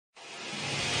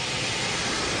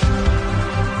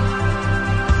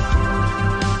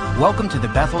Welcome to the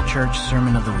Bethel Church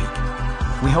Sermon of the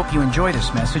Week. We hope you enjoy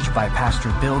this message by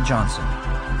Pastor Bill Johnson.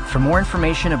 For more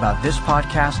information about this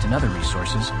podcast and other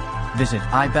resources, visit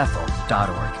ibethel.org.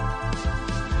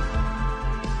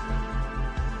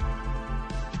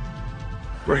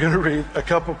 We're going to read a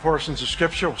couple portions of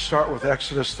Scripture. We'll start with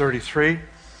Exodus 33.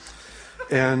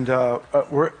 And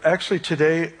we're actually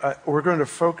today, we're going to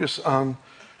focus on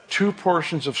two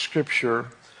portions of Scripture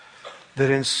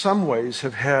that in some ways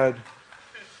have had,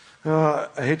 I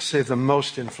hate to say the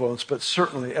most influence, but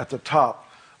certainly at the top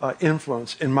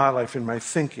influence in my life, in my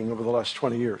thinking over the last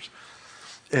 20 years.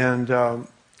 And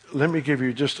let me give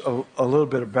you just a little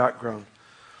bit of background.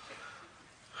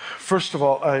 First of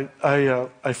all,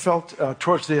 I felt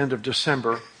towards the end of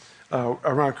December,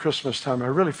 around Christmas time, I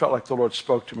really felt like the Lord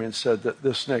spoke to me and said that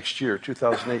this next year,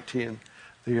 2018,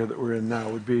 the year that we're in now,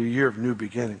 would be a year of new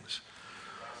beginnings.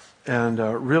 And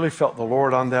really felt the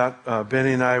Lord on that.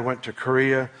 Benny and I went to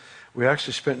Korea. We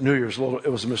actually spent New Year's it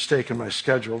was a mistake in my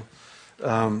schedule,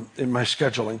 in my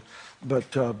scheduling,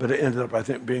 but it ended up, I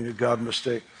think, being a God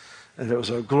mistake. And it was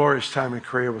a glorious time in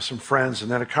Korea with some friends,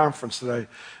 and then a conference that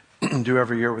I do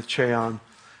every year with Cheon.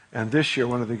 And this year,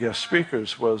 one of the guest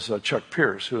speakers was Chuck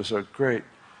Pierce, who is a great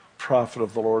prophet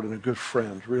of the Lord and a good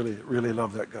friend. Really, really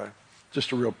love that guy.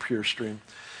 Just a real pure stream.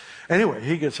 Anyway,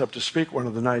 he gets up to speak one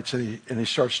of the nights, and he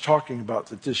starts talking about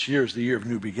that this year is the year of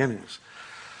new beginnings.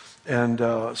 And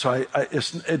so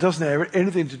it doesn't have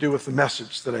anything to do with the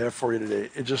message that I have for you today.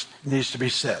 It just needs to be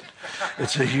said.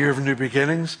 It's a year of new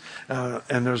beginnings,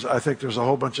 and I think there's a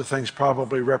whole bunch of things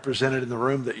probably represented in the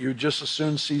room that you just as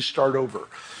soon see start over.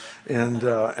 And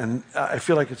I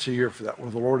feel like it's a year for that, where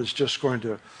the Lord is just going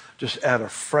to just add a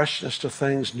freshness to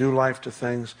things, new life to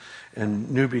things, and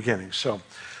new beginnings. So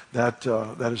that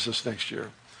is this next year.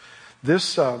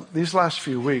 These last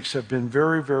few weeks have been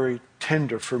very, very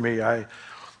tender for me.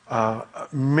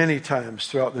 Many times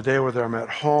throughout the day, whether I'm at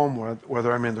home,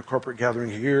 whether I'm in the corporate gathering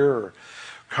here, or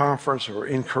conference, or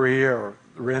in Korea, or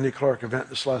the Randy Clark event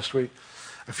this last week,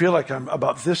 I feel like I'm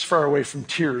about this far away from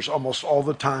tears almost all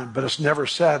the time, but it's never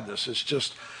sadness. It's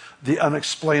just the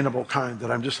unexplainable kind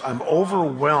that I'm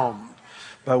overwhelmed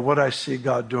by what I see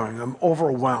God doing. I'm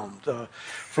overwhelmed.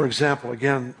 For example,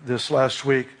 again, this last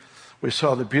week, we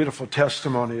saw the beautiful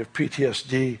testimony of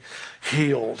PTSD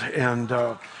healed. And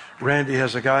Randy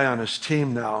has a guy on his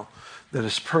team now that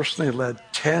has personally led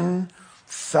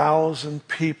 10,000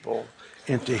 people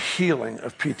into healing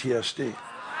of PTSD.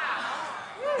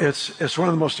 It's one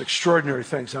of the most extraordinary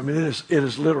things. I mean, it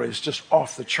is literally, it's just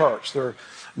off the charts. They're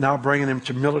now bringing him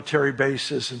to military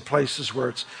bases and places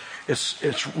where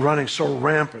it's running so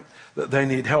rampant that they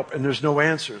need help, and there's no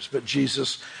answers, but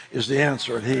Jesus is the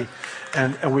answer.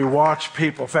 And we watch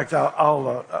people. In fact,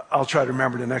 I'll try to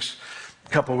remember the next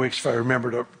couple of weeks if I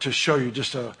remember to show you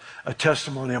just a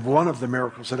testimony of one of the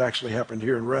miracles that actually happened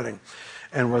here in Redding,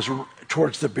 and was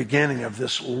towards the beginning of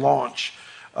this launch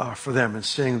for them, and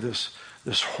seeing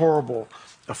this horrible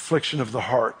affliction of the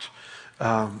heart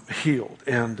healed.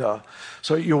 And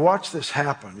so you watch this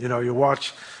happen. You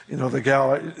watch, the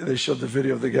gal, they showed the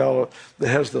video of the gal that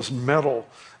has this metal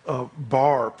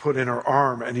bar put in her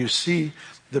arm, and you see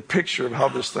the picture of how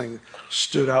this thing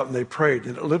stood out, and they prayed,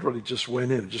 and it literally just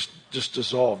went in, just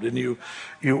dissolved. And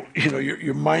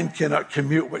your mind cannot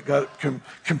compute what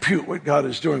God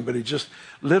is doing, but he just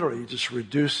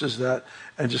reduces that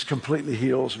and just completely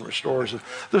heals and restores it.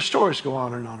 The stories go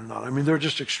on and on and on. I mean, they're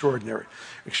just extraordinary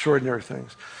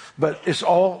things. But it's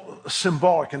all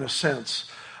symbolic in a sense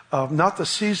of not the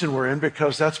season we're in,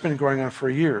 because that's been going on for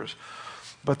years,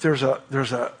 but there's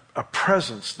a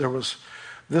presence.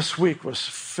 This week was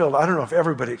filled. I don't know if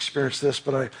everybody experienced this,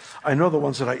 but I know the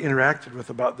ones that I interacted with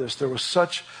about this. There was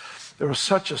such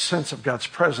a sense of God's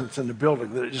presence in the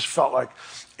building that it just felt like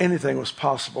anything was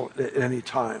possible at any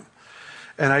time.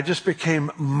 And I just became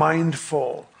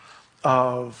mindful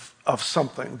of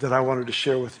something that I wanted to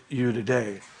share with you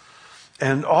today.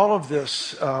 And all of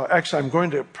this, actually, I'm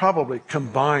going to probably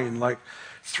combine like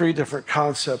three different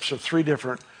concepts or three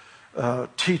different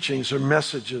teachings or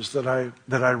messages that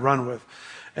I run with,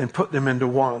 and put them into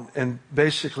one, and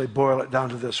basically boil it down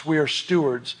to this: we are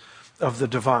stewards of the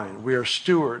divine. We are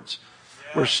stewards.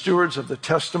 We're stewards of the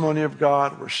testimony of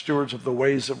God. We're stewards of the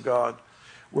ways of God.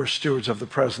 We're stewards of the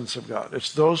presence of God.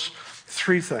 It's those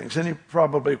three things. And you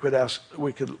probably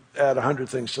we could add 100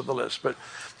 things to the list, but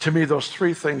to me, those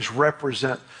three things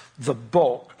represent the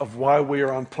bulk of why we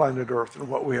are on planet Earth and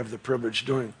what we have the privilege of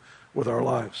doing with our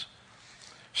lives.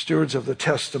 Stewards of the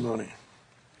testimony.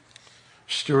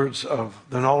 Stewards of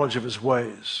the knowledge of his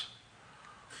ways,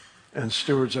 and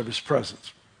stewards of his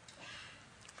presence.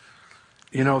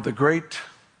 The great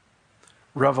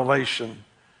revelation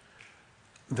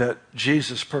that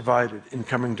Jesus provided in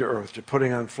coming to earth, to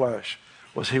putting on flesh,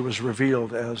 was he was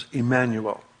revealed as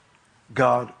Emmanuel,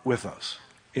 God with us.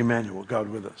 Emmanuel, God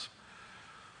with us.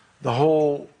 The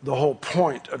whole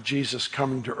point of Jesus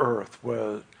coming to earth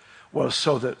was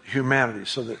so that humanity,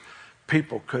 so that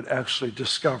people could actually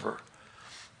discover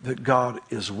that God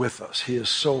is with us. He is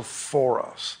so for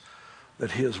us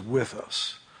that he is with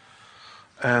us.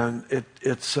 And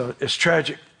it's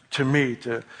tragic to me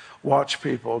to watch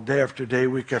people day after day,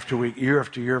 week after week, year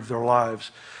after year of their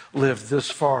lives live this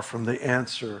far from the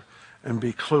answer and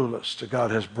be clueless to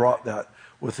God has brought that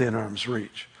within arm's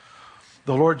reach.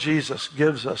 The Lord Jesus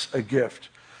gives us a gift,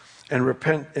 and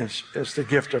repentance is the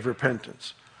gift of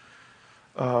repentance.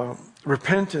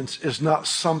 Repentance is not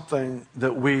something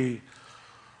that we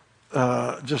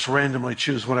just randomly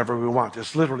choose whenever we want.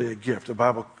 It's literally a gift. The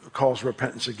Bible calls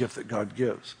repentance a gift that God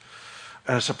gives.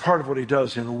 And it's a part of what he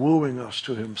does in wooing us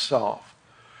to himself.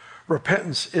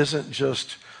 Repentance isn't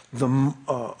just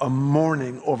a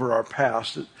mourning over our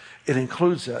past. It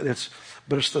includes that.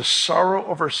 But it's the sorrow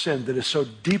over sin that is so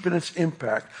deep in its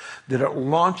impact that it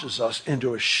launches us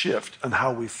into a shift in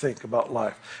how we think about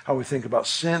life, how we think about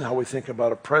sin, how we think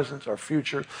about our present, our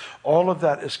future. All of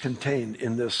that is contained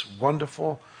in this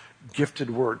wonderful, gifted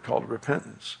word called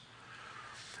repentance.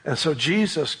 And so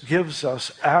Jesus gives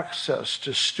us access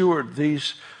to steward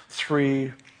these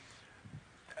three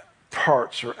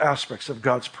parts or aspects of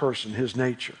God's person, his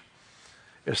nature.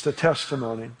 It's the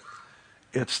testimony,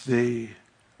 it's the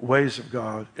ways of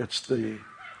God, it's the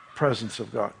presence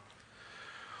of God.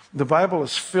 The Bible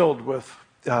is filled with,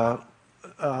 I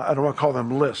don't want to call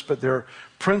them lists, but they're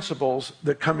principles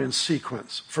that come in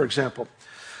sequence. For example,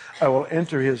 I will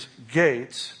enter his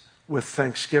gates with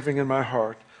thanksgiving in my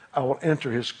heart. I will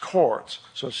enter his courts,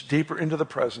 so it's deeper into the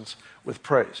presence, with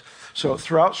praise. So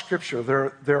throughout Scripture,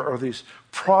 there are these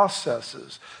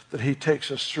processes that he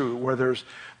takes us through where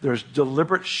there's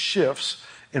deliberate shifts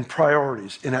in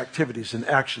priorities, in activities, in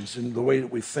actions, in the way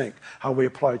that we think, how we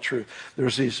apply truth.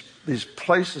 There's these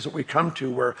places that we come to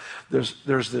where there's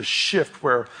this shift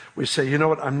where we say, you know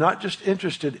what, I'm not just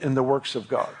interested in the works of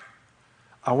God.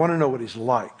 I want to know what he's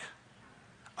like.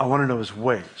 I want to know his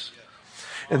ways.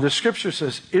 And the scripture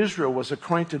says Israel was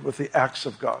acquainted with the acts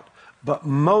of God, but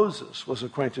Moses was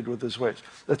acquainted with his ways.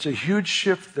 That's a huge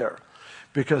shift there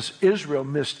because Israel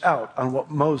missed out on what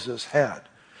Moses had.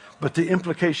 But the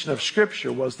implication of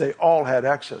scripture was they all had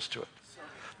access to it.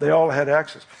 They all had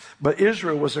access. But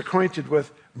Israel was acquainted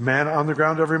with manna on the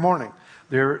ground every morning.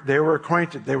 They were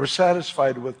acquainted. They were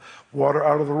satisfied with water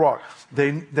out of the rock.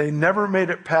 They never made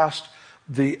it past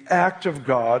the act of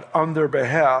God on their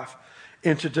behalf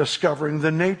into discovering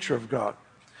the nature of God.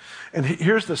 And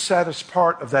here's the saddest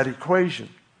part of that equation.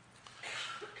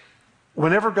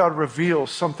 Whenever God reveals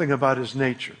something about his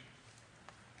nature,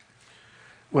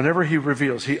 whenever he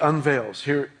reveals, he unveils,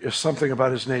 here is something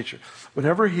about his nature.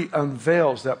 Whenever he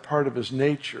unveils that part of his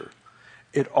nature,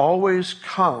 it always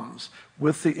comes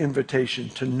with the invitation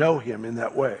to know him in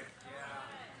that way.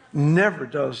 Never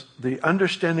does the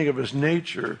understanding of his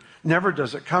nature, never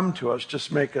does it come to us just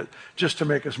to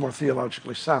make us more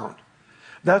theologically sound.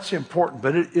 That's important,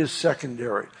 but it is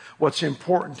secondary. What's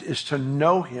important is to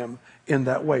know him in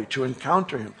that way, to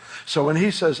encounter him. So when he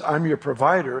says, I'm your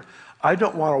provider, I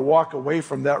don't want to walk away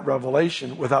from that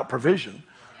revelation without provision.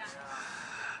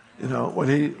 You know,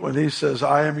 when he says,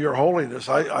 I am your holiness,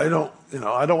 I don't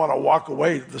want to walk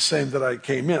away the same that I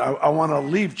came in. I want to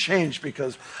leave changed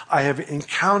because I have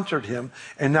encountered him,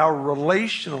 and now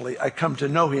relationally I come to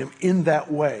know him in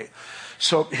that way.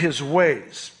 So his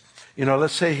ways,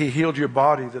 let's say he healed your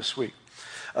body this week.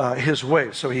 His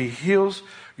ways. So he heals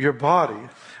your body,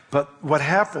 but what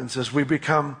happens is we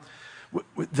become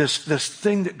this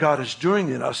thing that God is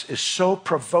doing in us is so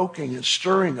provoking and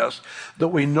stirring us that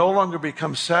we no longer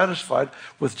become satisfied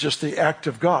with just the act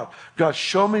of God. God,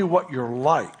 show me what you're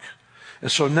like.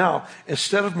 And so now,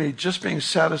 instead of me just being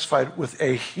satisfied with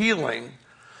a healing,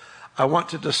 I want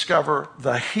to discover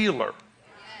the healer.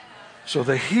 So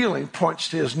the healing points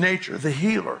to his nature, the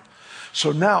healer.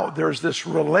 So now there's this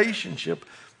relationship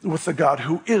with the God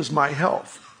who is my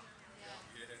health.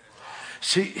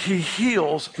 See, he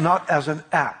heals not as an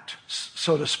act,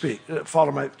 so to speak.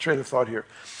 Follow my train of thought here.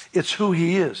 It's who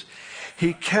he is.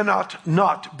 He cannot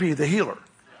not be the healer.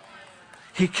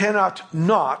 He cannot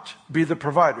not be the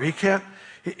provider. He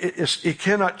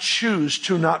cannot choose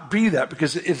to not be that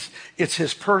because it's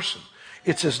his person.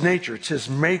 It's his nature. It's his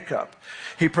makeup.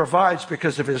 He provides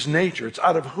because of his nature. It's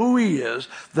out of who he is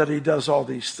that he does all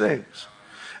these things.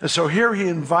 And so here he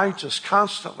invites us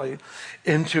constantly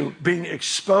into being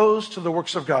exposed to the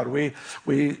works of God.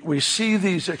 We see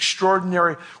these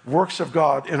extraordinary works of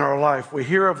God in our life. We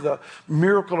hear of the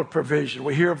miracle of provision.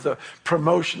 We hear of the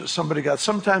promotion that somebody got.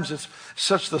 Sometimes it's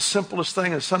such the simplest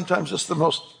thing, and sometimes it's the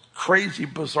most crazy,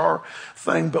 bizarre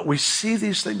thing. But we see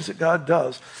these things that God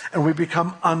does, and we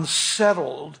become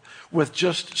unsettled with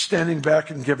just standing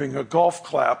back and giving a golf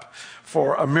clap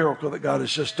for a miracle that God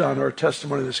has just done or a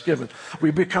testimony that's given.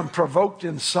 We become provoked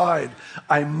inside.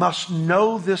 I must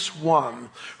know this one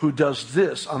who does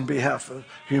this on behalf of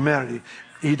humanity.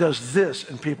 He does this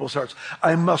in people's hearts.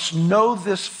 I must know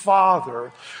this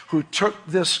Father who took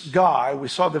this guy, we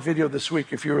saw the video this week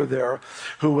if you were there,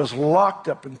 who was locked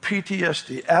up in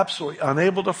PTSD, absolutely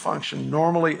unable to function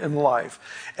normally in life,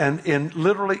 and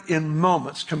literally in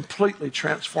moments completely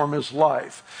transform his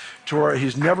life to where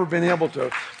he's never been able to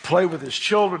play with his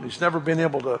children. He's never been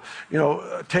able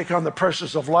to, take on the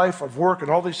pressures of life, of work,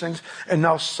 and all these things. And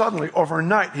now suddenly,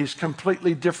 overnight, he's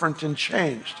completely different and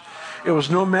changed. It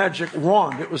was no magic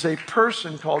wand. It was a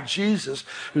person called Jesus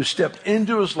who stepped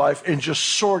into his life and just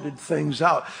sorted things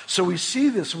out. So we see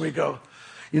this and we go,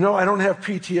 I don't have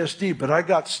PTSD, but I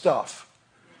got stuff.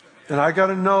 And I got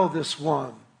to know this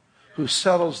one who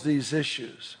settles these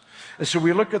issues. And so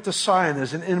we look at the sign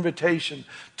as an invitation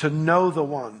to know the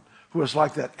one who is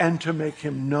like that and to make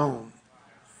him known.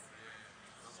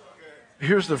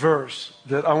 Here's the verse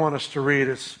that I want us to read.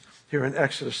 It's here in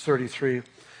Exodus 33.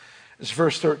 It's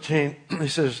verse 13. He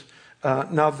says,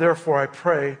 now therefore I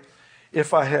pray,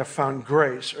 if I have found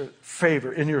grace or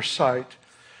favor in your sight,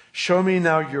 show me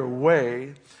now your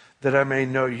way that I may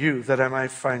know you, that I might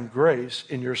find grace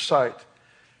in your sight.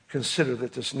 Consider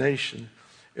that this nation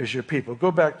is your people.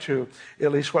 Go back to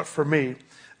at least what for me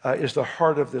is the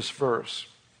heart of this verse.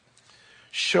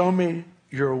 Show me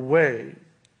your way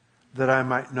that I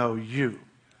might know you.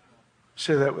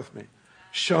 Say that with me.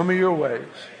 Show me your ways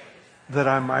that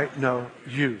I might know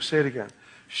you. Say it again.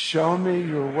 Show me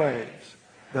your ways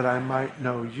that I might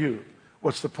know you.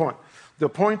 What's the point? The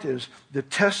point is the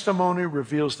testimony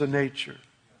reveals the nature.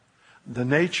 The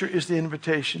nature is the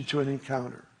invitation to an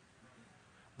encounter.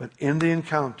 But in the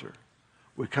encounter,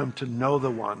 we come to know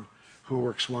the one who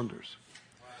works wonders.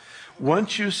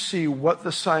 Once you see what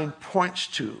the sign points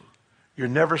to, you're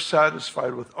never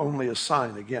satisfied with only a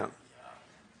sign again.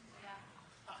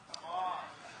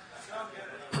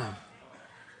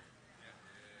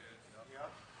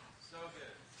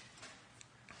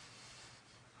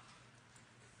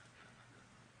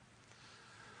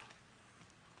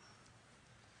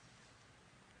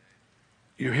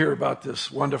 You hear about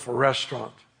this wonderful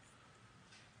restaurant,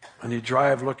 and you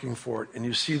drive looking for it, and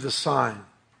you see the sign.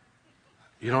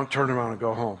 You don't turn around and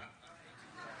go home.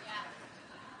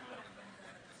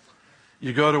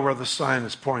 You go to where the sign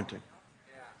is pointing.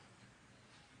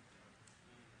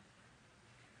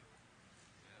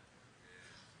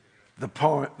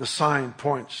 The sign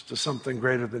points to something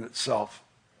greater than itself.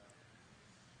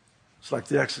 It's like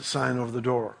the exit sign over the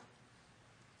door.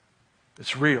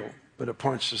 It's real, but it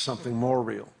points to something more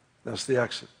real. That's the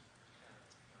exit.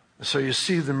 And so you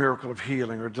see the miracle of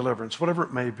healing or deliverance, whatever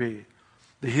it may be,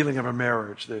 the healing of a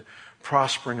marriage, the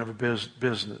prospering of a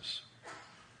business.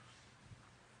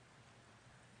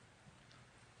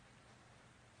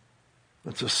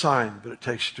 It's a sign, but it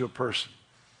takes you to a person.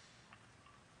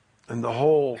 And the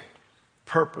whole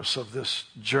purpose of this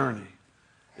journey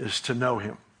is to know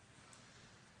him.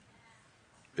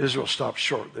 Israel stopped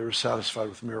short. They were satisfied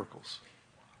with miracles.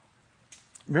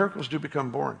 Miracles do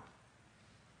become boring.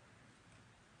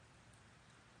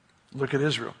 Look at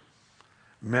Israel.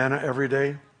 Manna every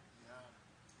day.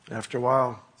 After a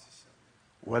while,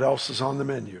 what else is on the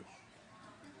menu?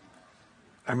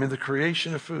 I mean, the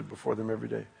creation of food before them every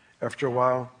day. After a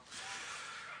while,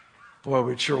 boy,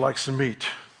 we'd sure like some meat.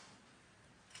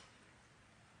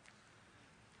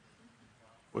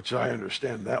 Which I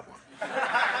understand that one.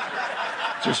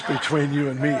 Just between you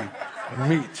and me,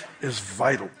 meat is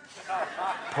vital.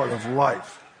 Part of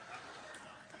life.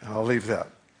 And I'll leave that.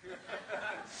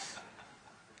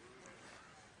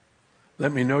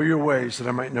 Let me know your ways that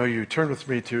I might know you. Turn with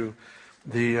me to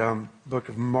the book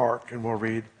of Mark, and we'll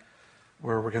read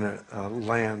where we're going to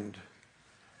land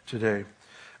today.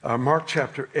 Mark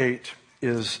chapter 8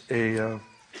 is a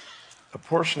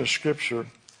portion of Scripture.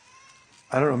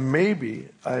 I don't know, maybe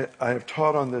I have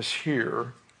taught on this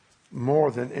here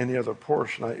more than any other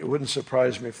portion. It wouldn't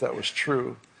surprise me if that was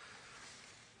true.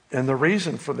 And the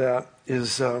reason for that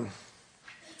is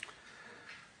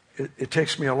it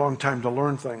takes me a long time to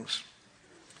learn things.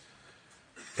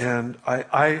 And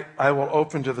I will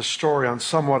open to the story on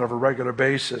somewhat of a regular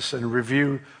basis and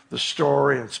review the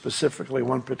story and specifically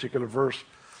one particular verse,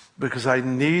 because I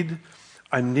need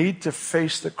to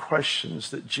face the questions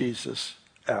that Jesus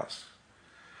asked.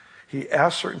 He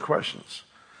asked certain questions.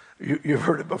 You've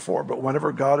heard it before, but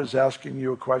whenever God is asking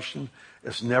you a question,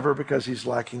 it's never because he's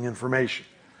lacking information.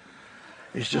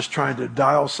 He's just trying to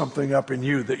dial something up in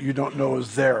you that you don't know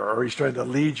is there, or he's trying to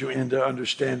lead you into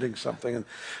understanding something. And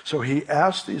so he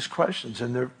asked these questions,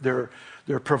 and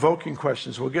they're provoking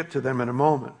questions. We'll get to them in a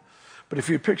moment. But if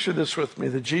you picture this with me,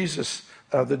 the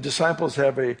disciples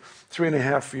have a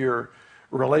 3.5-year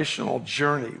relational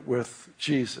journey with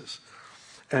Jesus.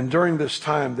 And during this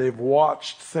time, they've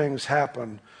watched things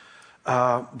happen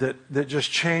that just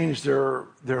changed their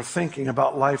thinking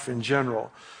about life in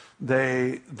general.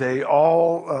 They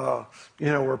all,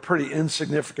 were pretty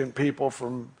insignificant people,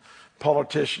 from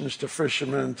politicians to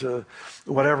fishermen to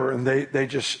whatever, and they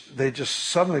just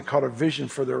suddenly caught a vision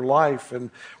for their life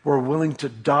and were willing to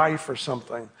die for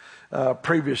something.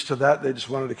 Previous to that, they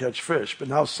just wanted to catch fish, but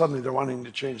now suddenly they're wanting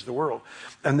to change the world,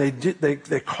 and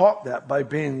they caught that by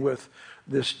being with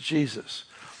this Jesus.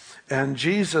 And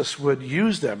Jesus would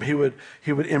use them. He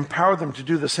would empower them to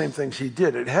do the same things he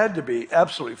did. It had to be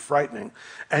absolutely frightening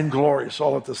and glorious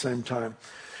all at the same time.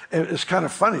 It's kind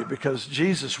of funny because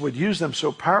Jesus would use them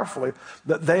so powerfully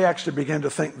that they actually began to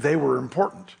think they were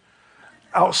important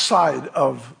outside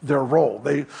of their role.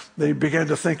 They began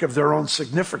to think of their own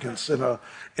significance in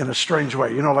a strange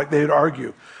way. Like they'd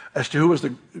argue as to who was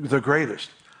the greatest.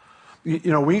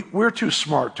 We're too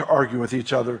smart to argue with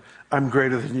each other. I'm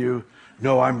greater than you.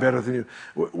 No, I'm better than you.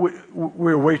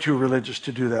 We're way too religious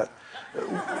to do that.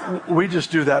 We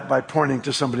just do that by pointing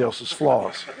to somebody else's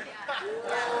flaws.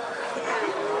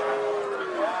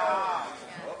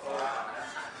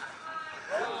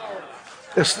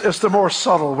 It's the more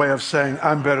subtle way of saying,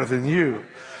 I'm better than you.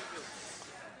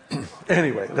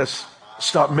 Anyway, let's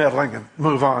stop meddling and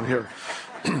move on here.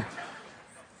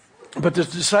 But the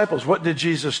disciples, what did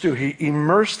Jesus do? He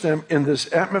immersed them in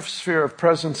this atmosphere of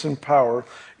presence and power,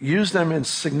 used them in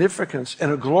significance in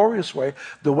a glorious way,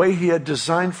 the way he had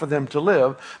designed for them to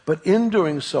live. But in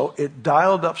doing so, it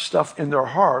dialed up stuff in their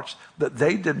hearts that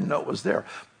they didn't know was there.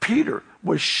 Peter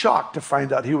was shocked to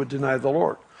find out he would deny the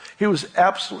Lord. He was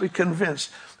absolutely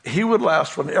convinced he would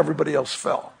last when everybody else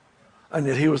fell, and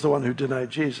yet he was the one who denied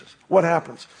Jesus. What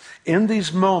happens? In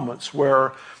these moments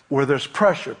where there's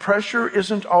pressure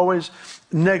isn't always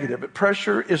negative.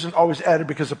 Pressure isn't always added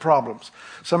because of problems.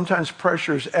 Sometimes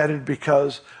pressure is added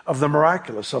because of the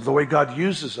miraculous, of the way God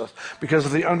uses us, because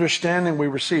of the understanding we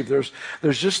receive. There's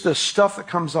just this stuff that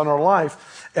comes on our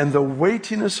life, and the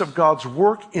weightiness of God's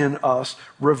work in us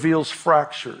reveals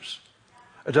fractures.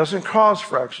 It doesn't cause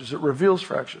fractures, it reveals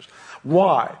fractures.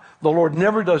 Why? The Lord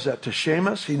never does that to shame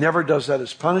us. He never does that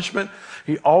as punishment.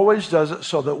 He always does it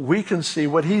so that we can see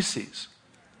what he sees.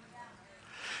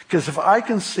 Because if I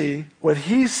can see what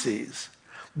he sees,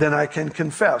 then I can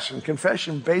confess. And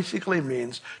confession basically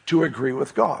means to agree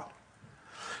with God.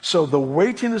 So the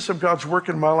weightiness of God's work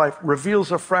in my life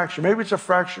reveals a fracture. Maybe it's a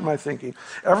fracture in my thinking.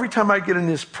 Every time I get in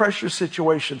this pressure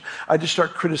situation, I just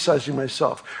start criticizing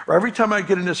myself. Or every time I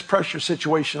get in this pressure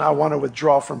situation, I want to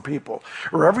withdraw from people.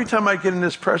 Or every time I get in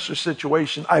this pressure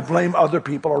situation, I blame other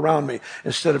people around me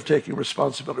instead of taking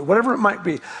responsibility. Whatever it might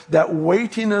be, that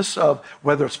weightiness of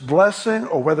whether it's blessing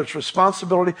or whether it's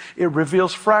responsibility, it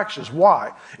reveals fractures.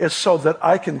 Why? It's so that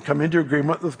I can come into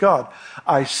agreement with God.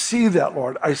 I see that,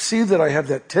 Lord. I see that I have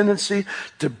that tendency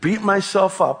to beat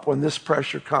myself up when this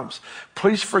pressure comes.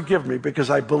 Please forgive me because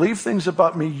I believe things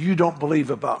about me you don't believe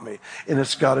about me, and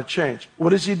it's got to change.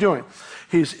 What is he doing?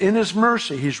 He's in his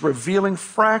mercy. He's revealing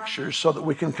fractures so that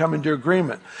we can come into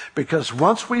agreement. Because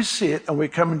once we see it and we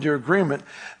come into agreement,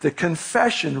 the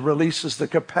confession releases the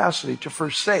capacity to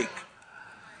forsake.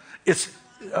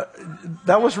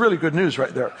 That was really good news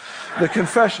right there. The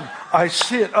confession. I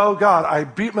see it. Oh God, I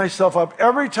beat myself up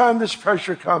every time this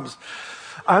pressure comes.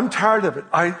 I'm tired of it.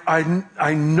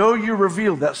 I know you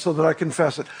revealed that so that I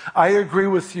confess it. I agree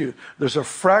with you. There's a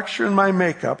fracture in my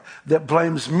makeup that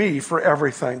blames me for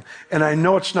everything, and I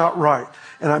know it's not right.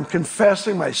 And I'm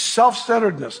confessing my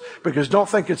self-centeredness, because don't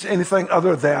think it's anything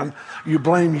other than you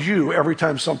blame you every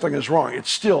time something is wrong.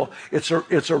 It's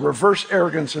a reverse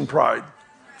arrogance and pride.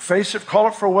 Face it, call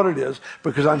it for what it is,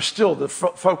 because I'm still the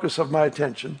focus of my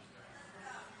attention.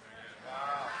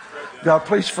 God,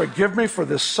 please forgive me for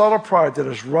this subtle pride that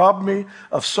has robbed me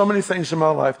of so many things in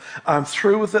my life. I'm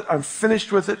through with it. I'm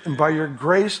finished with it. And by your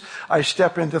grace, I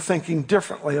step into thinking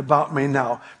differently about me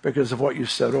now because of what you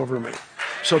said over me.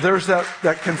 So there's that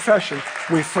confession.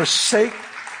 We forsake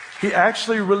He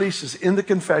actually releases in the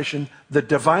confession the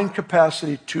divine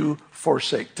capacity to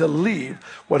forsake, to leave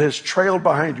what has trailed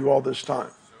behind you all this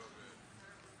time.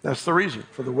 That's the reason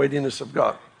for the weightiness of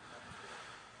God.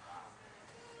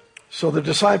 So the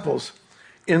disciples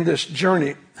in this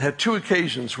journey had two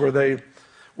occasions where they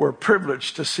were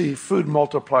privileged to see food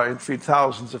multiply and feed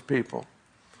thousands of people.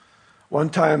 One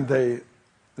time they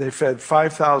fed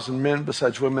 5,000 men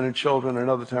besides women and children.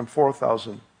 Another time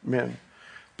 4,000 men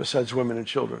besides women and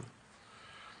children.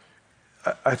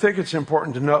 I think it's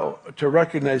important to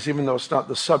recognize, even though it's not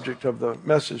the subject of the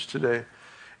message today,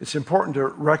 it's important to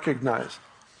recognize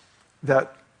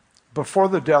that before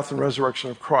the death and resurrection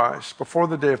of Christ, before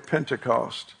the day of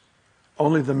Pentecost,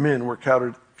 only the men were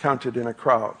counted in a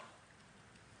crowd.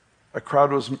 A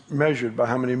crowd was measured by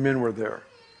how many men were there.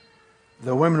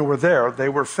 The women were there, they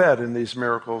were fed in these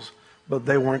miracles, but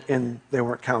they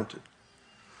weren't counted.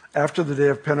 After the day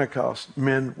of Pentecost,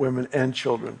 men, women, and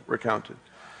children were counted.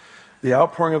 The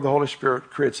outpouring of the Holy Spirit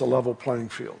creates a level playing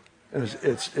field. And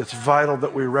it's vital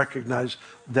that we recognize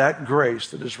that grace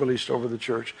that is released over the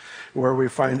church, where we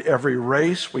find every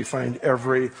race, we find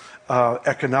every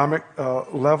economic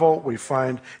level, we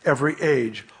find every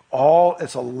age.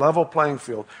 It's a level playing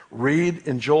field. Read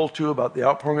in Joel 2 about the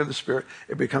outpouring of the Spirit.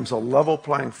 It becomes a level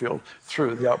playing field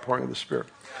through the outpouring of the Spirit.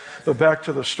 But back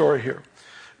to the story here.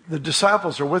 The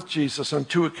disciples are with Jesus on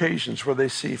two occasions where they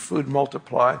see food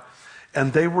multiply,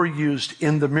 and they were used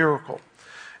in the miracle.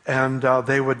 And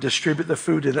they would distribute the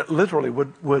food, and it literally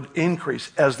would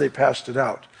increase as they passed it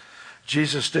out.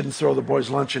 Jesus didn't throw the boys'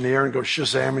 lunch in the air and go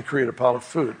shazam and create a pile of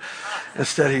food.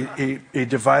 Instead, he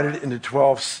divided it into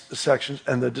 12 sections,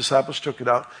 and the disciples took it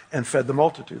out and fed the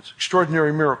multitudes.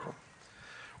 Extraordinary miracle.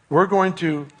 We're going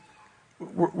to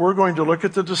look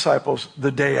at the disciples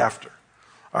the day after.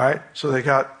 All right? So they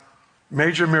got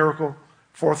major miracle,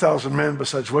 4,000 men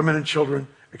besides women and children,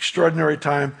 extraordinary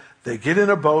time. They get in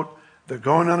a boat. They're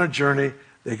going on a journey.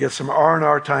 They get some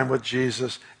R&R time with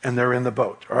Jesus, and they're in the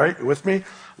boat. All right? You with me?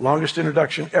 Longest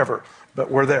introduction ever,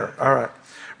 but we're there. All right.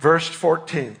 Verse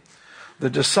 14. The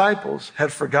disciples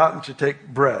had forgotten to take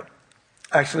bread.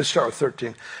 Actually, let's start with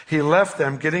 13. He left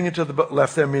them, getting into the boat,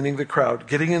 left them meaning the crowd,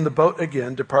 getting in the boat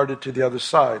again, departed to the other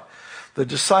side. The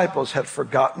disciples had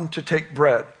forgotten to take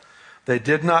bread. They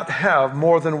did not have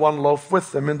more than one loaf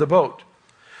with them in the boat.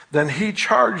 Then he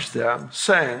charged them,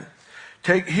 saying,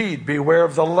 "Take heed, beware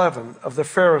of the leaven of the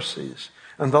Pharisees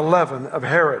and the leaven of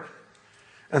Herod."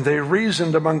 And they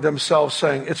reasoned among themselves,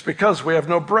 saying, "It's because we have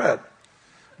no bread."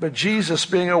 But Jesus,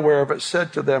 being aware of it,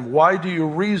 said to them, "Why do you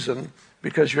reason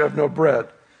because you have no bread?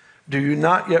 Do you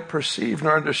not yet perceive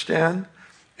nor understand?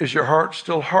 Is your heart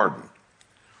still hardened?"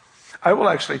 I will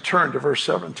actually turn to verse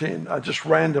 17 just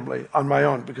randomly on my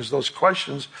own, because those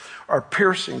questions are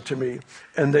piercing to me,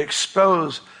 and they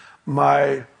expose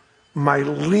my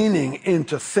leaning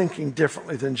into thinking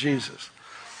differently than Jesus.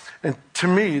 And to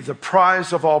me, the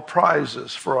prize of all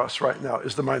prizes for us right now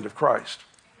is the mind of Christ.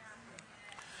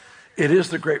 It is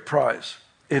the great prize.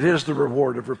 It is the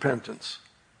reward of repentance.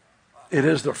 It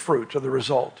is the fruit or the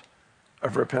result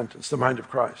of repentance, the mind of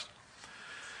Christ.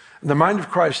 And the mind of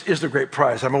Christ is the great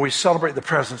prize. I mean, we celebrate the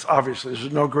presence, obviously.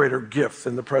 There's no greater gift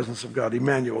than the presence of God,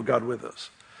 Emmanuel, God with us.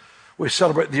 We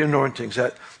celebrate the anointings,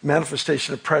 that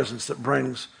manifestation of presence that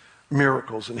brings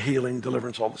miracles and healing,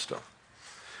 deliverance, all this stuff.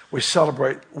 We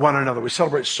celebrate one another. We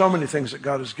celebrate so many things that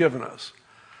God has given us.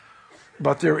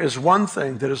 But there is one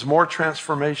thing that is more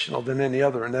transformational than any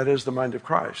other, and that is the mind of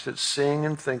Christ. It's seeing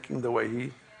and thinking the way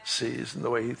he sees and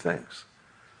the way he thinks.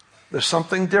 There's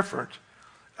something different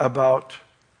about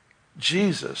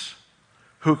Jesus,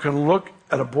 who can look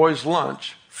at a boy's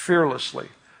lunch fearlessly,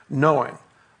 knowing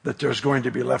that there's going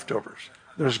to be leftovers.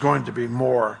 There's going to be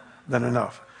more than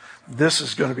enough. This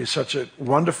is going to be such a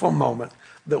wonderful moment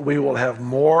that we will have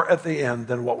more at the end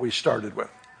than what we started with.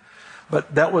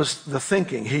 But that was the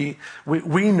thinking.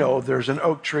 We know there's an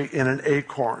oak tree and an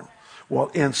acorn. Well,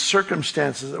 in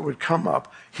circumstances that would come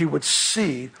up, he would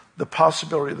see the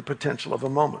possibility, the potential of a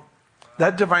moment.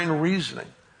 That divine reasoning.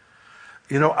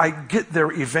 You know, I get there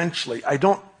eventually. I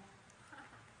don't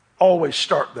always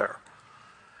start there.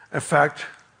 In fact,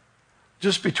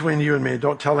 just between you and me,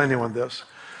 don't tell anyone this.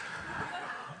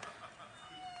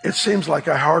 It seems like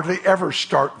I hardly ever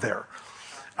start there.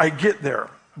 I get there,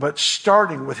 but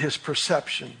starting with his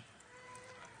perception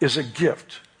is a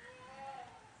gift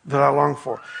that I long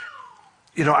for.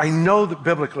 You know, I know that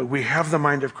biblically we have the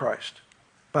mind of Christ.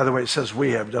 By the way, it says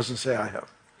we have, it doesn't say I have.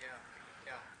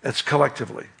 It's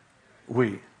collectively,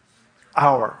 we,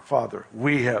 our Father,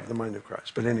 we have the mind of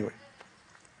Christ. But anyway,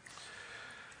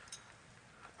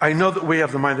 I know that we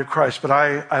have the mind of Christ, but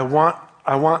I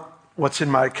want what's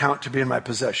in my account to be in my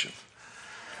possession.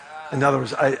 In other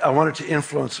words, I want it to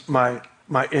influence my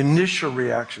initial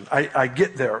reaction. I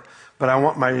get there, but I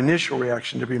want my initial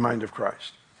reaction to be mind of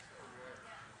Christ.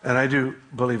 And I do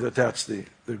believe that that's the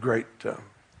great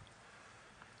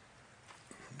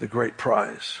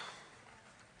prize.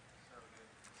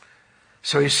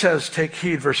 So he says, take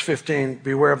heed, verse 15,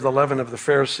 beware of the leaven of the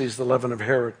Pharisees, the leaven of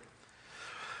Herod.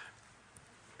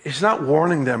 He's not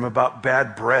warning them about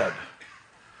bad bread.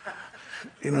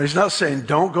 He's not saying,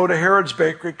 don't go to Herod's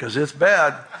bakery because it's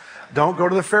bad. Don't go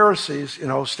to the Pharisees,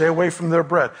 stay away from their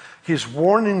bread. He's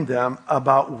warning them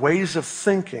about ways of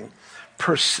thinking.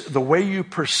 The way you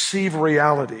perceive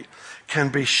reality can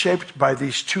be shaped by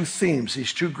these two themes,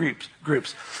 these two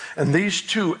groups. And these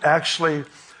two actually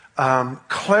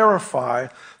clarify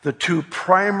the two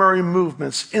primary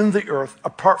movements in the earth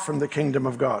apart from the kingdom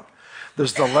of God.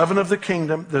 There's the leaven of the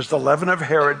kingdom, there's the leaven of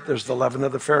Herod, there's the leaven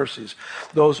of the Pharisees.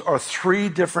 Those are three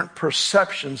different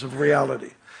perceptions of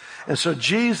reality. And so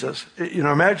Jesus,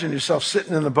 imagine yourself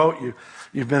sitting in the boat.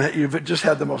 You've just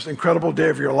had the most incredible day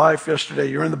of your life yesterday.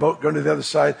 You're in the boat going to the other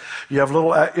side. You have a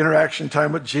little interaction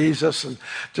time with Jesus and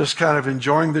just kind of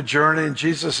enjoying the journey. And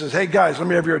Jesus says, hey guys, let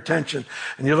me have your attention.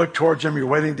 And you look towards him. You're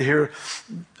waiting to hear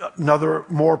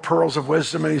more pearls of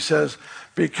wisdom. And he says,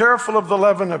 be careful of the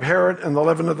leaven of Herod and the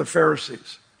leaven of the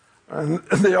Pharisees. And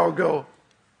they all go,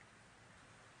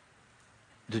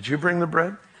 did you bring the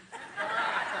bread?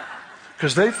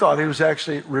 Because they thought he was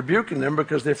actually rebuking them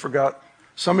because they forgot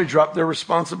somebody dropped their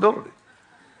responsibility.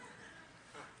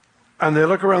 And they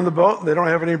look around the boat and they don't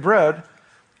have any bread.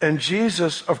 And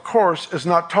Jesus, of course, is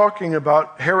not talking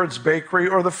about Herod's bakery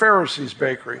or the Pharisees'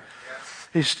 bakery.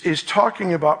 He's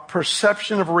talking about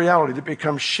perception of reality that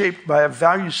becomes shaped by a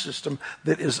value system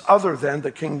that is other than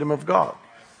the kingdom of God.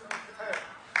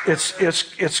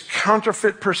 It's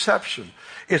counterfeit perception.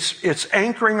 It's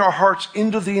anchoring our hearts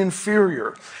into the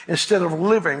inferior instead of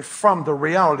living from the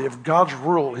reality of God's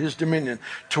rule, his dominion,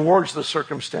 towards the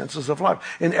circumstances of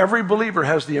life. And every believer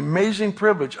has the amazing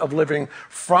privilege of living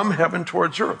from heaven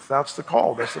towards earth. That's the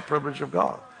call. That's the privilege of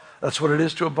God. That's what it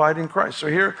is to abide in Christ. So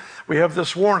here we have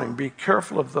this warning. Be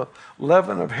careful of the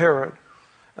leaven of Herod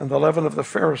and the leaven of the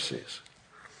Pharisees.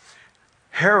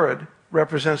 Herod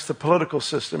represents the political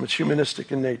system. It's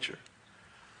humanistic in nature.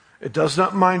 It does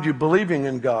not mind you believing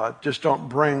in God, just don't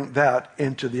bring that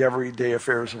into the everyday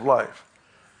affairs of life.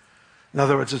 In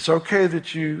other words, it's okay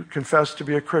that you confess to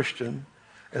be a Christian.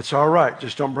 It's all right,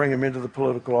 just don't bring him into the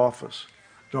political office.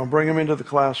 Don't bring him into the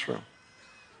classroom.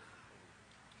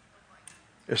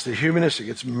 It's the humanistic,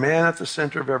 it's man at the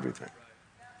center of everything.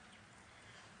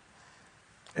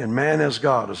 And man as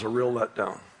God is a real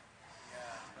letdown.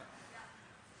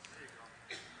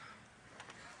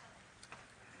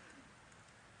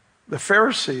 The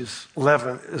Pharisees'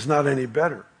 leaven is not any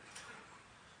better.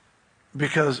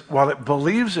 Because while it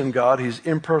believes in God, he's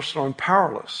impersonal and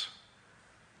powerless.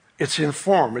 It's in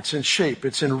form, it's in shape,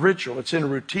 it's in ritual, it's in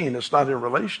routine, it's not in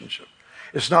relationship.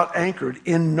 It's not anchored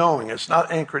in knowing, it's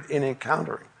not anchored in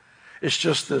encountering. It's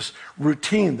just this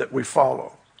routine that we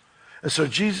follow. And so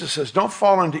Jesus says, don't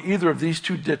fall into either of these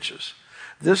two ditches.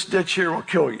 This ditch here will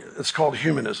kill you. It's called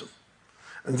humanism.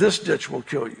 And this ditch will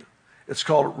kill you. It's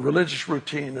called religious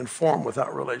routine and form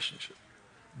without relationship.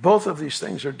 Both of these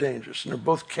things are dangerous, and they're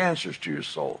both cancers to your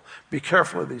soul. Be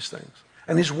careful of these things.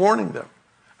 And he's warning them,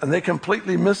 and they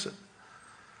completely miss it.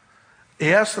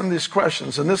 He asks them these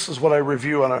questions, and this is what I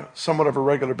review on a somewhat of a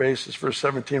regular basis. Verse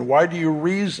 17, why do you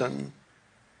reason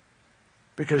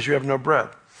because you have no bread?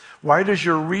 Why does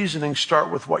your reasoning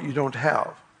start with what you don't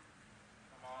have?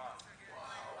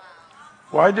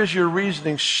 Why does your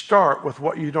reasoning start with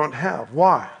what you don't have?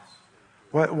 Why?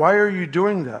 Why are you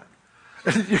doing that?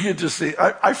 You can just see,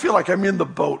 I feel like I'm in the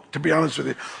boat, to be honest with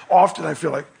you. Often I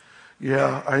feel like,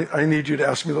 yeah, I need you to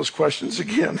ask me those questions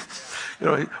again.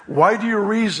 Why do you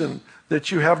reason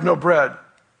that you have no bread?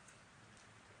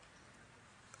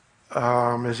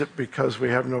 Is it because we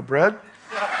have no bread?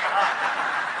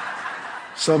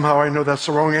 Somehow I know that's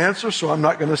the wrong answer, so I'm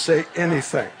not going to say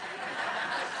anything.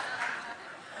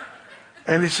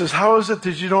 And he says, how is it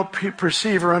that you don't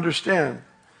perceive or understand?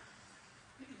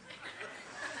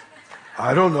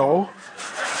 I don't know.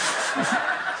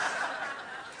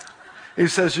 He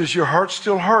says, is your heart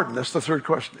still hardened? That's the third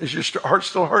question. Is your heart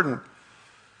still hardened?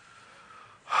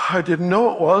 I didn't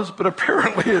know it was, but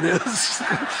apparently it is.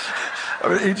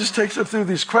 He just takes it through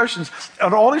these questions.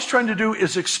 And all he's trying to do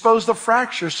is expose the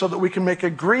fracture so that we can make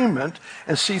agreement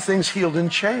and see things healed and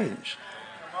changed.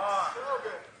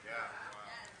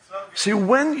 See,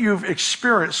 when you've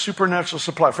experienced supernatural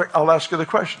supply, in fact, I'll ask you the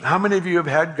question. How many of you have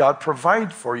had God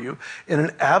provide for you in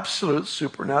an absolute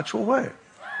supernatural way?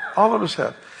 All of us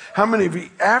have. How many of you,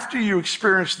 after you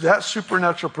experienced that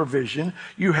supernatural provision,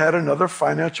 you had another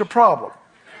financial problem?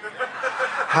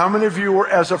 How many of you were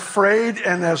as afraid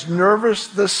and as nervous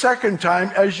the second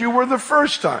time as you were the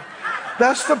first time?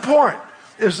 That's the point,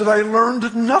 is that I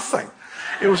learned nothing.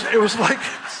 It was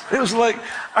like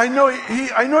I know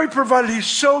he provided. He's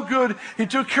so good. He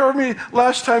took care of me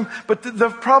last time, but the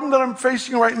problem that I'm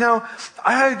facing right now,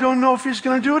 I don't know if he's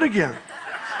going to do it again.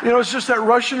 It's just that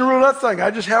Russian roulette thing. I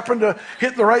just happened to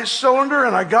hit the right cylinder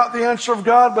and I got the answer of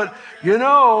God, but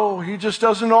he just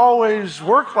doesn't always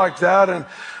work like that. And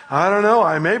I don't know,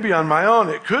 I may be on my own.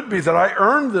 It could be that I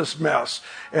earned this mess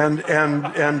and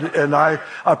I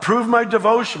prove my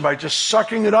devotion by just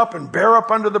sucking it up and bear up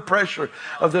under the pressure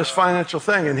of this financial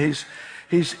thing. And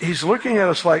he's looking at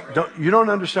us like, you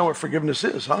don't understand what forgiveness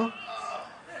is, huh?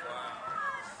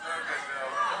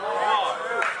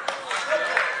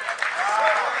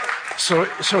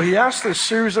 So he asked this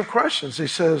series of questions. He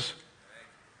says,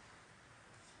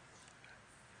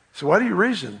 so why do you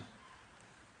reason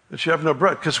that you have no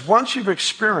bread? Because once you've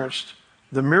experienced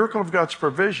the miracle of God's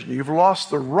provision, you've lost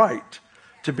the right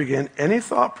to begin any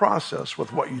thought process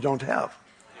with what you don't have.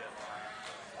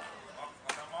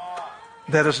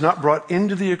 That is not brought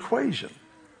into the equation.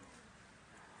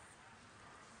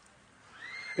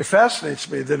 It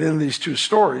fascinates me that in these two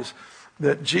stories,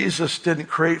 that Jesus didn't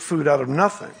create food out of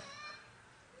nothing.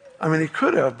 I mean, he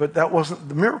could have, but that wasn't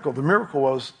the miracle. The miracle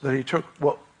was that he took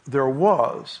what there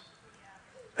was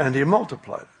and he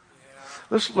multiplied it.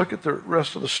 Let's look at the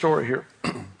rest of the story here.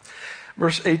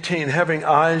 Verse 18, having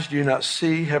eyes do you not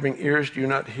see, having ears do you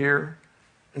not hear,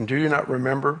 and do you not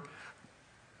remember?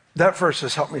 That verse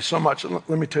has helped me so much. Let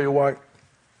me tell you why.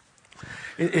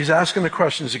 He's asking the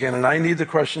questions again, and I need the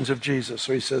questions of Jesus.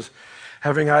 So he says,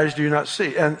 having eyes do you not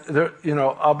see? And there,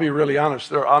 I'll be really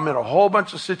honest. I'm in a whole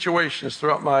bunch of situations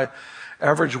throughout my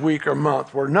average week or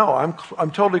month where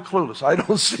I'm totally clueless. I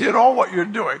don't see at all what you're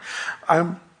doing.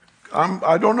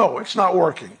 I don't know. It's not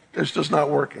working. It's just not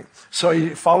working. So he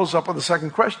follows up with the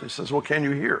second question. He says, well, can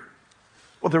you hear?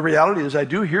 Well, the reality is I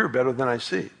do hear better than I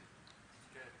see.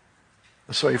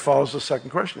 And so he follows the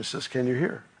second question. He says, can you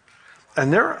hear?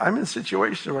 And I'm in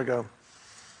situations where I go,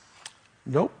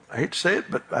 nope, I hate to say it,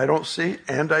 but I don't see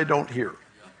and I don't hear.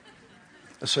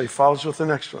 And so he follows with the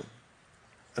next one.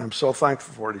 And I'm so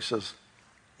thankful for it. He says,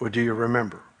 well, do you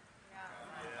remember?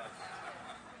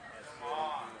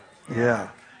 Yeah.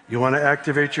 You want to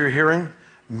activate your hearing?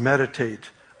 Meditate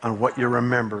on what you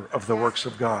remember of the works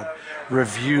of God.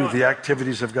 Review the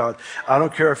activities of God. I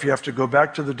don't care if you have to go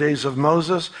back to the days of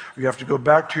Moses, or you have to go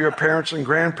back to your parents and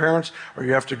grandparents, or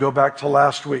you have to go back to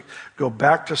last week. Go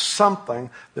back to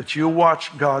something that you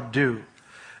watched God do.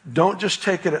 Don't just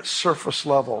take it at surface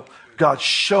level. God,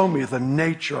 show me the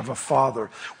nature of a father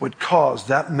would cause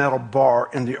that metal bar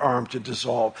in the arm to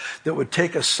dissolve, that would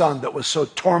take a son that was so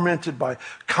tormented by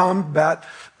combat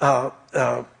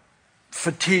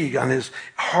fatigue on his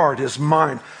heart, his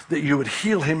mind, that you would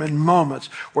heal him in moments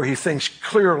where he thinks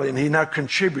clearly and he now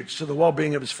contributes to the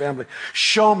well-being of his family.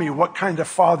 Show me what kind of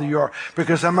father you are,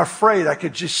 because I'm afraid I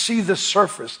could just see the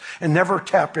surface and never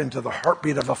tap into the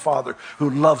heartbeat of a father who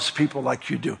loves people like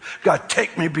you do. God,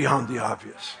 take me beyond the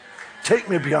obvious. Take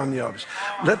me beyond the obvious.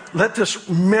 Let this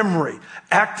memory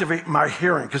activate my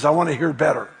hearing, because I want to hear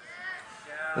better.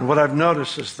 And what I've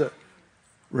noticed is that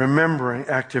remembering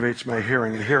activates my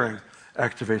hearing, and hearing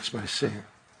activates my seeing.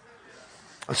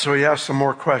 And so he asks some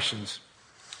more questions.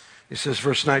 He says,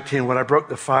 verse 19, when I broke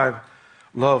the 5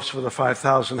 loaves for the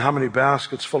 5,000, how many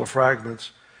baskets full of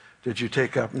fragments did you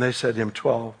take up? And they said to him,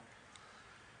 12.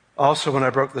 Also, when I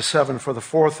broke the 7 for the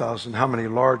 4,000, how many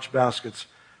large baskets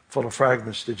full of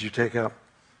fragments did you take up?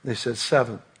 And they said,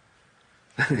 7.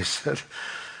 And he said,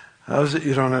 how is it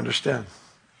you don't understand?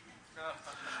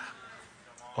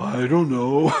 I don't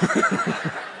know.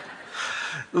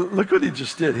 Look what he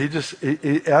just did.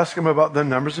 He asked him about the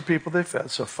numbers of people they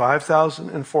fed. So 5,000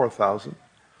 and 4,000.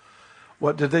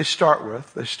 What did they start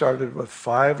with? They started with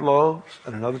 5 loaves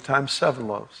and another time 7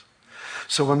 loaves.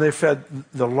 So when they fed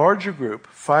the larger group,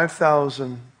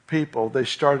 5,000 people, they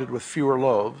started with fewer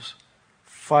loaves,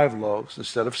 5 loaves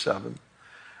instead of 7,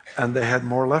 and they had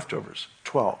more leftovers,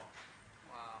 12.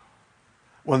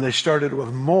 When they started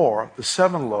with more, the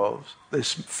 7 loaves, they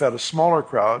fed a smaller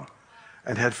crowd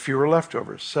and had fewer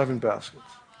leftovers, 7 baskets.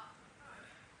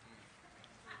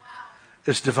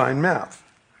 It's divine math.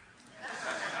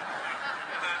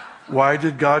 Why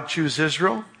did God choose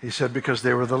Israel? He said, because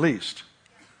they were the least.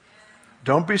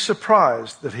 Don't be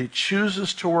surprised that he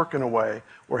chooses to work in a way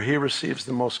where he receives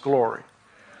the most glory.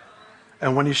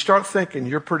 And when you start thinking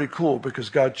you're pretty cool because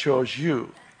God chose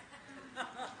you,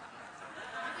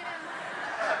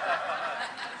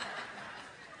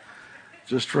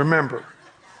 Just remember.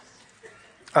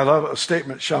 I love a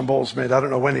statement Sean Bowles made. I don't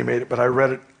know when he made it, but I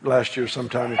read it last year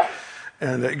sometime.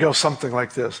 And it goes something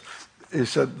like this. He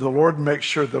said, the Lord makes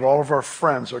sure that all of our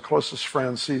friends, our closest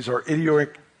friends, sees our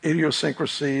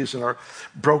idiosyncrasies and our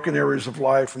broken areas of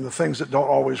life and the things that don't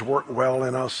always work well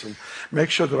in us, and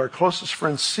make sure that our closest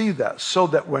friends see that, so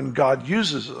that when God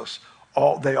uses us,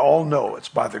 they all know it's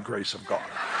by the grace of God.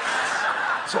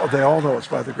 So they all know it's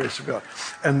by the grace of God.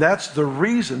 And that's the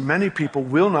reason many people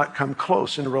will not come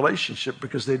close in a relationship,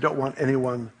 because they don't want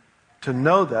anyone to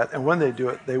know that. And when they do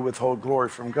it, they withhold glory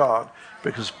from God,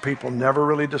 because people never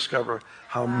really discover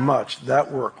how much that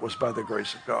work was by the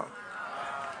grace of God.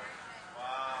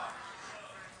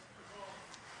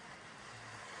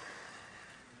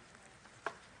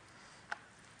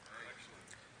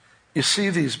 You see,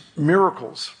 these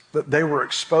miracles that they were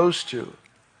exposed to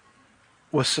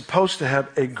was supposed to have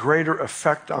a greater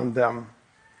effect on them.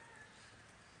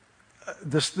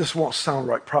 This won't sound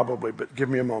right probably, but give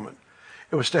me a moment.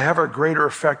 It was to have a greater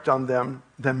effect on them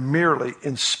than merely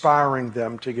inspiring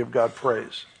them to give God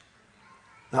praise.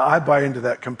 Now, I buy into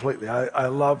that completely. I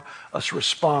love us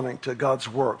responding to God's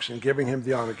works and giving him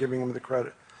the honor, giving him the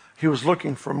credit. He was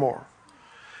looking for more.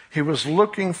 He was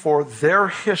looking for their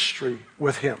history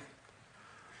with him.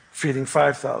 Feeding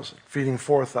 5,000, feeding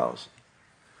 4,000.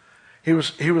 He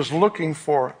was looking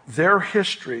for their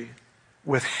history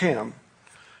with him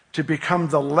to become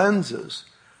the lenses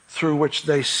through which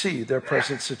they see their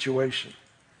present situation.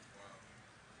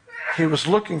 He was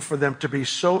looking for them to be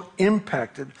so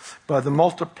impacted by the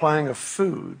multiplying of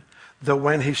food that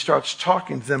when he starts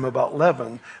talking to them about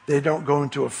leaven, they don't go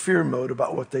into a fear mode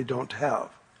about what they don't have.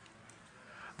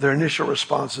 Their initial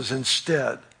response is,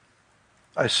 instead,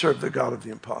 I serve the God of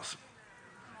the impossible.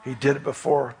 He did it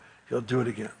before, he'll do it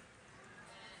again.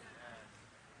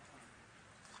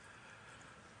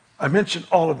 I mentioned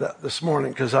all of that this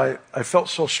morning because I felt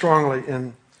so strongly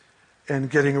in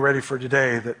getting ready for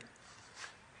today that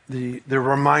the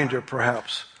reminder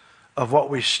perhaps of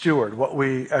what we steward, what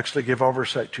we actually give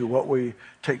oversight to, what we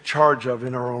take charge of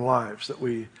in our own lives, that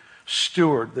we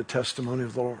steward the testimony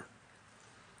of the Lord.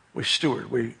 We steward,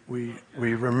 we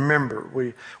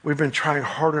remember. We've been trying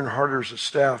harder and harder as a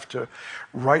staff to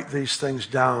write these things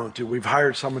down. We've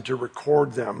hired someone to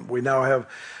record them. We now have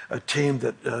a team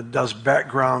that does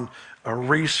background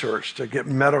research to get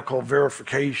medical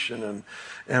verification.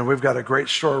 And we've got a great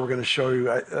story we're going to show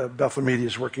you. Bethel Media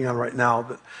is working on right now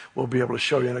that we'll be able to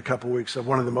show you in a couple of weeks, of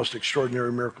one of the most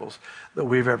extraordinary miracles that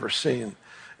we've ever seen.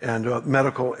 And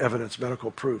medical evidence, medical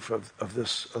proof of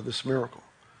this miracle.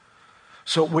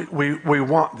 So we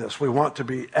want this. We want to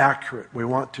be accurate. We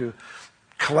want to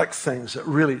collect things that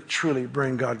really, truly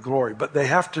bring God glory. But they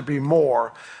have to be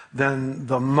more than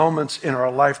the moments in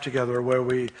our life together where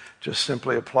we just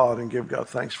simply applaud and give God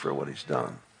thanks for what he's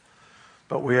done.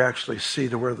 But we actually see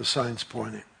to where the sign's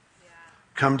pointing.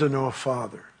 Come to know a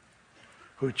father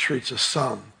who treats a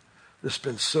son that's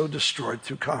been so destroyed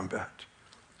through combat.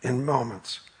 In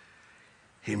moments,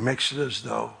 he makes it as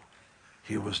though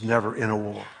he was never in a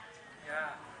war.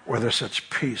 Where there's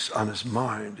such peace on his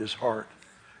mind, his heart.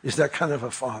 Is that kind of a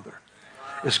father.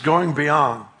 It's going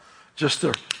beyond just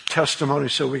the testimony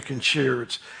so we can cheer.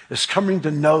 It's coming to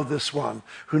know this one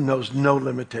who knows no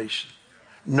limitation,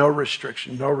 no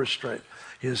restriction, no restraint.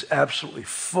 He is absolutely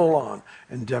full on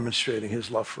in demonstrating his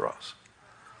love for us.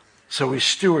 So we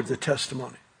steward the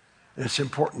testimony. And it's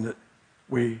important that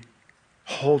we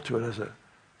hold to it as a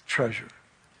treasure.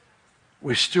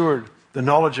 We steward the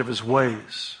knowledge of his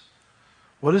ways.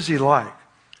 What is he like?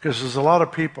 Because there's a lot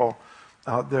of people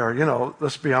out there,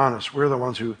 let's be honest, we're the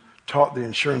ones who taught the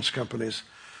insurance companies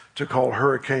to call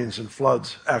hurricanes and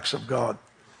floods acts of God.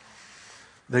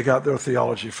 They got their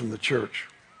theology from the church.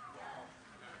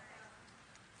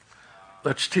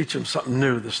 Let's teach them something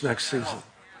new this next season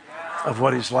of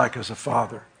what he's like as a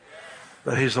father.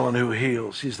 That he's the one who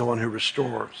heals. He's the one who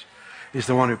restores. He's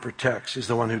the one who protects. He's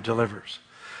the one who delivers.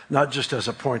 Not just as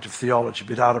a point of theology,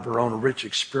 but out of our own rich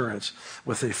experience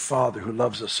with a father who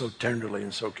loves us so tenderly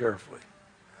and so carefully.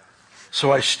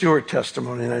 So I steward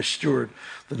testimony and I steward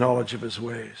the knowledge of his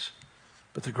ways.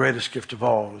 But the greatest gift of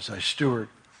all is I steward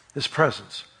his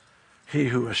presence. He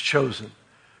who has chosen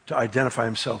to identify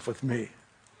himself with me.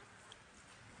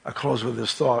 I close with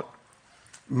this thought.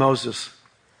 Moses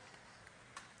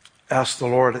asked the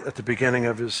Lord at the beginning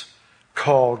of his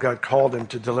call. God called him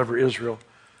to deliver Israel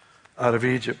out of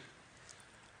Egypt.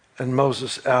 And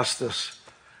Moses asked this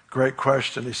great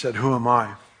question. He said, who am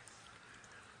I?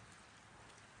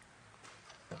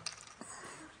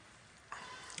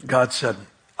 God said,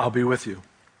 I'll be with you.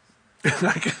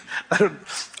 I don't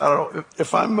know.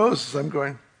 If I'm Moses, I'm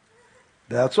going,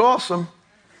 that's awesome.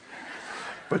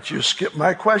 but you skipped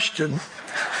my question.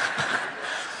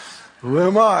 Who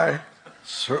am I?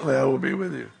 Certainly I will be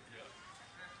with you.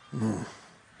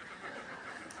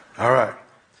 All right.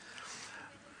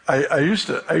 I used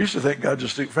to think God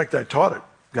just, in fact, I taught it.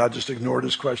 God just ignored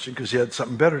his question because he had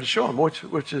something better to show him,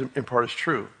 which in part is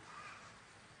true.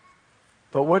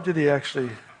 But what did he actually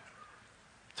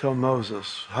tell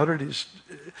Moses?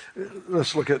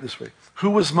 Let's look at it this way.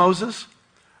 Who was Moses?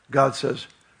 God says,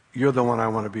 you're the one I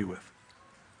want to be with.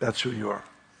 That's who you are.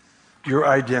 Your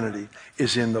identity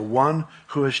is in the one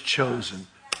who has chosen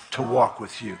to walk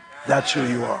with you. That's who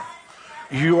you are.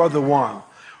 You are the one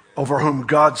over whom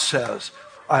God says,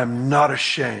 I am not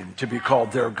ashamed to be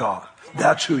called their God.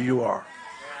 That's who you are.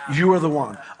 You are the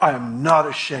one I am not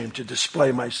ashamed to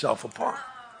display myself upon.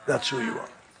 That's who you are.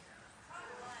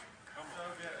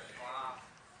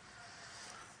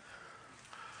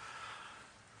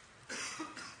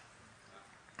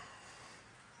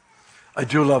 I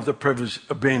do love the privilege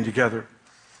of being together.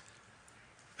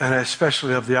 And I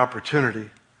especially have the opportunity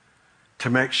to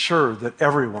make sure that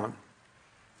everyone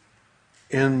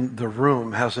in the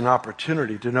room has an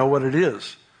opportunity to know what it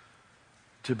is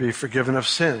to be forgiven of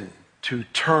sin, to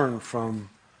turn from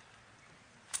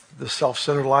the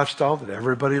self-centered lifestyle that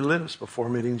everybody lives before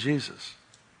meeting Jesus,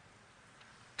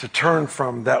 to turn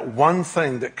from that one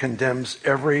thing that condemns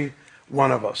every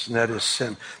one of us, and that is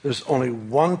sin. There's only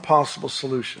one possible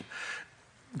solution.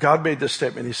 God made this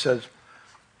statement. He says,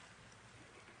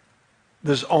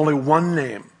 there's only one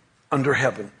name under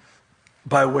heaven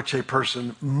by which a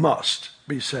person must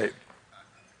be saved.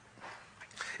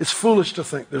 It's foolish to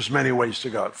think there's many ways to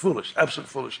God. Foolish, absolute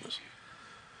foolishness.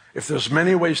 If there's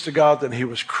many ways to God, then he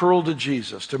was cruel to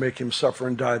Jesus to make him suffer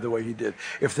and die the way he did.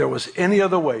 If there was any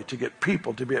other way to get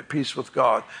people to be at peace with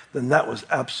God, then that was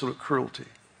absolute cruelty.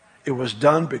 It was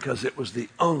done because it was the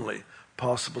only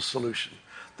possible solution.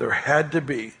 There had to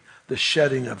be the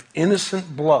shedding of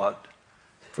innocent blood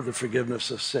for the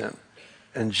forgiveness of sin.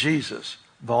 And Jesus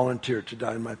volunteered to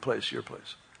die in my place, your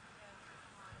place.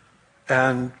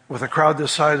 And with a crowd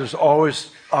this size, there's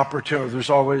always opportunity. There's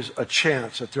always a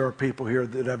chance that there are people here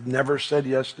that have never said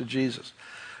yes to Jesus.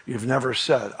 You've never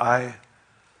said, I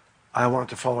want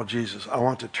to follow Jesus. I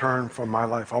want to turn from my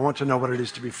life. I want to know what it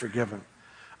is to be forgiven.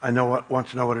 I want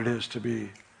to know what it is to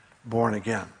be born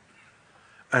again.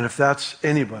 And if that's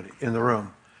anybody in the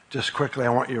room, just quickly, I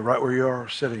want you right where you are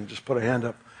sitting, just put a hand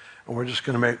up. And we're just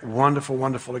going to make wonderful,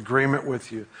 wonderful agreement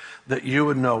with you that you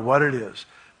would know what it is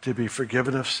to be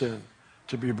forgiven of sin,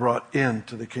 to be brought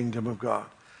into the kingdom of God,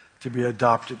 to be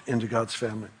adopted into God's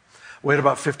family. Wait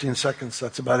about 15 seconds.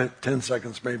 That's about it. 10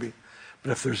 seconds maybe.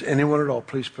 But if there's anyone at all,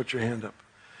 please put your hand up.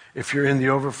 If you're in the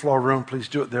overflow room, please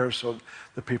do it there so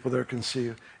the people there can see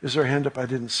you. Is there a hand up? I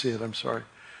didn't see it. I'm sorry.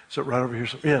 Is it right over here?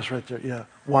 Yes, right there. Yeah.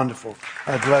 Wonderful.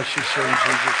 I bless you, sir, in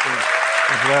Jesus' name.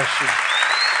 I bless you.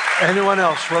 Anyone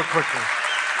else, real quickly?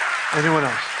 Anyone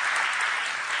else?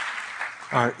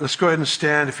 All right, let's go ahead and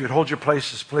stand. If you'd hold your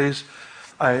places, please.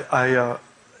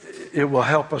 It will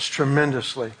help us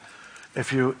tremendously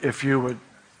if you would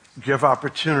give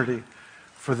opportunity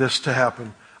for this to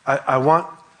happen.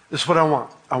 This is what I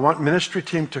want. I want ministry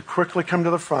team to quickly come to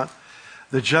the front.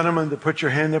 The gentleman that put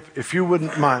your hand up, if you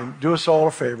wouldn't mind, do us all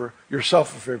a favor,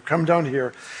 yourself a favor, come down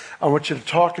here. I want you to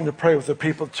talk and to pray with the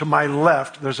people to my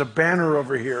left. There's a banner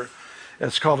over here.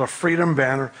 It's called a Freedom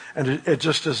Banner, and it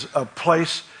just is a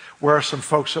place where some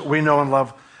folks that we know and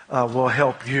love will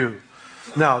help you.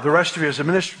 Now, the rest of you, as the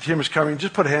ministry team is coming,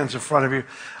 just put hands in front of you.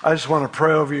 I just want to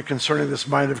pray over you concerning this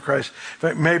mind of Christ. In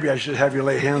fact, maybe I should have you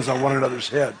lay hands on one another's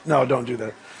head. No, don't do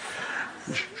that.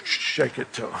 Shake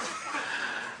it too.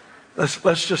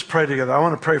 Let's just pray together. I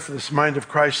want to pray for this mind of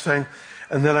Christ thing,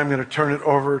 and then I'm going to turn it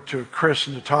over to Chris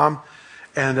and to Tom.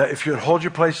 And if you would hold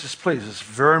your places, please. It's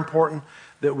very important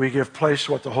that we give place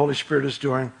to what the Holy Spirit is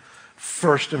doing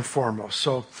first and foremost.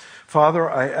 So,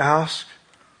 Father, I ask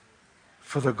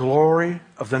for the glory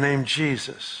of the name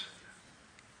Jesus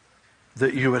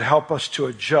that you would help us to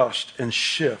adjust and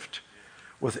shift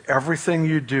with everything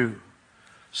you do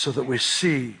so that we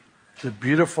see the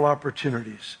beautiful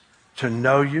opportunities to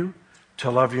know you, to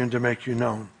love you, and to make you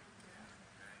known.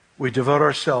 We devote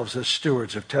ourselves as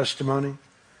stewards of testimony,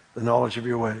 the knowledge of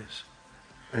your ways,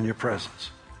 and your presence.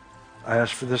 I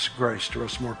ask for this grace to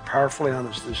rest more powerfully on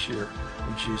us this year.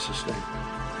 In Jesus' name,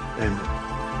 amen.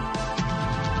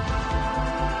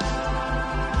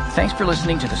 Thanks for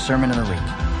listening to the Sermon of the Week.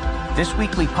 This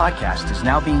weekly podcast is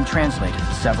now being translated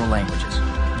to several languages.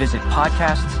 Visit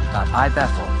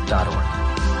podcasts.ibethel.org.